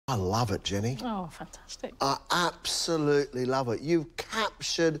I love it, Jenny. Oh, fantastic. I absolutely love it. You've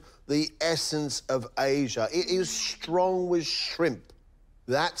captured the essence of Asia. It is strong with shrimp.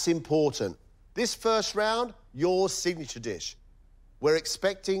 That's important. This first round, your signature dish. We're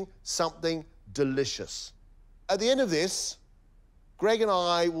expecting something delicious. At the end of this, Greg and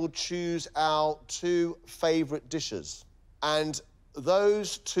I will choose our 2 favourite dishes, and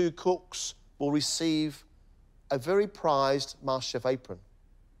those 2 cooks will receive a very prized MasterChef apron,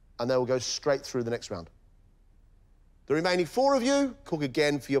 and they will go straight through the next round. The remaining 4 of you cook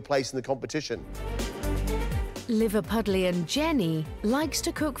again for your place in the competition. Liverpudlian Jenny likes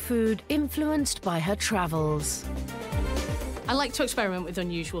to cook food influenced by her travels. I like to experiment with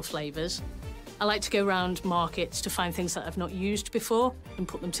unusual flavours. I like to go around markets to find things that I've not used before and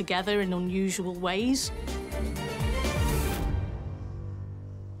put them together in unusual ways.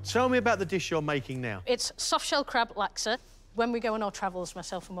 Tell me about the dish you're making now. It's soft-shell crab laksa. When we go on our travels,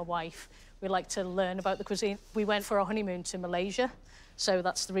 myself and my wife, we like to learn about the cuisine. We went for our honeymoon to Malaysia, so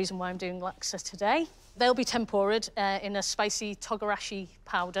that's the reason why I'm doing laksa today. They'll be tempura'd in a spicy togarashi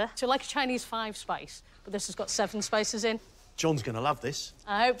powder. So like a Chinese 5-spice, but this has got 7 spices in. John's going to love this.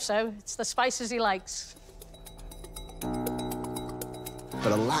 I hope so. It's the spices he likes.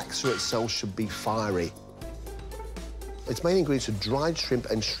 But a laksa itself should be fiery. Its main ingredients are dried shrimp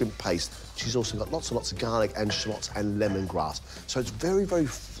and shrimp paste. She's also got lots and lots of garlic and shallots and lemongrass. So it's very, very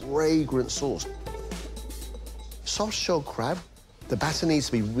fragrant sauce. Soft-shell crab, the batter needs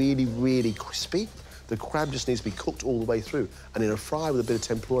to be really, really crispy. The crab just needs to be cooked all the way through. And in a fry with a bit of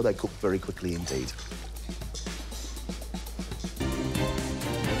tempura, they cook very quickly indeed.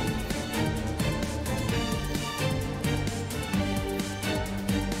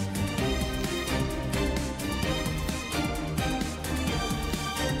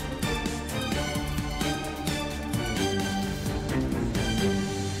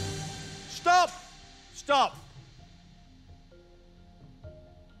 Stop! Stop!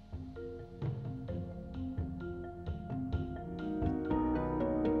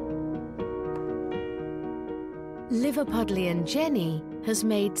 Liverpudlian Jenny has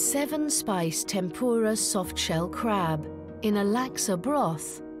made 7-spice tempura soft-shell crab in a laksa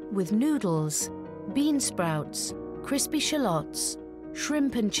broth with noodles, bean sprouts, crispy shallots,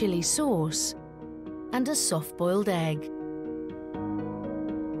 shrimp and chili sauce, and a soft-boiled egg.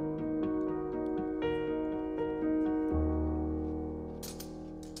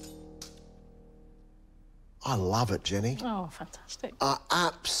 I love it, Jenny. Oh, fantastic. I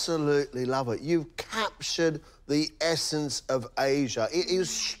absolutely love it. You've captured the essence of Asia. It is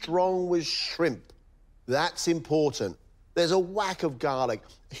strong with shrimp. That's important. There's a whack of garlic,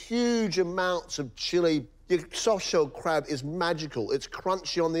 huge amounts of chili. Your soft-shelled crab is magical. It's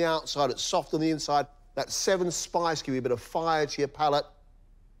crunchy on the outside, it's soft on the inside. That 7-spice gives you a bit of fire to your palate.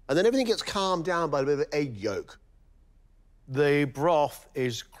 And then everything gets calmed down by a bit of egg yolk. The broth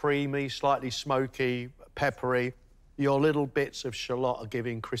is creamy, slightly smoky, peppery. Your little bits of shallot are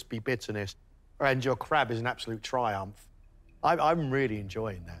giving crispy bitterness. And your crab is an absolute triumph. I'm really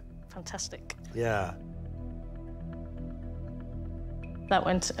enjoying that. Fantastic. Yeah. That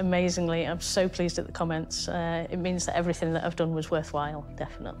went amazingly. I'm so pleased at the comments. It means that everything that I've done was worthwhile,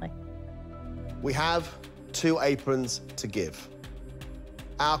 definitely. We have 2 aprons to give.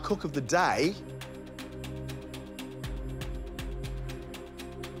 Our cook of the day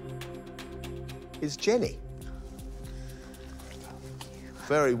is Jenny.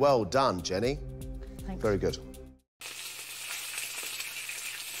 Very well done, Jenny. Thanks. Very good.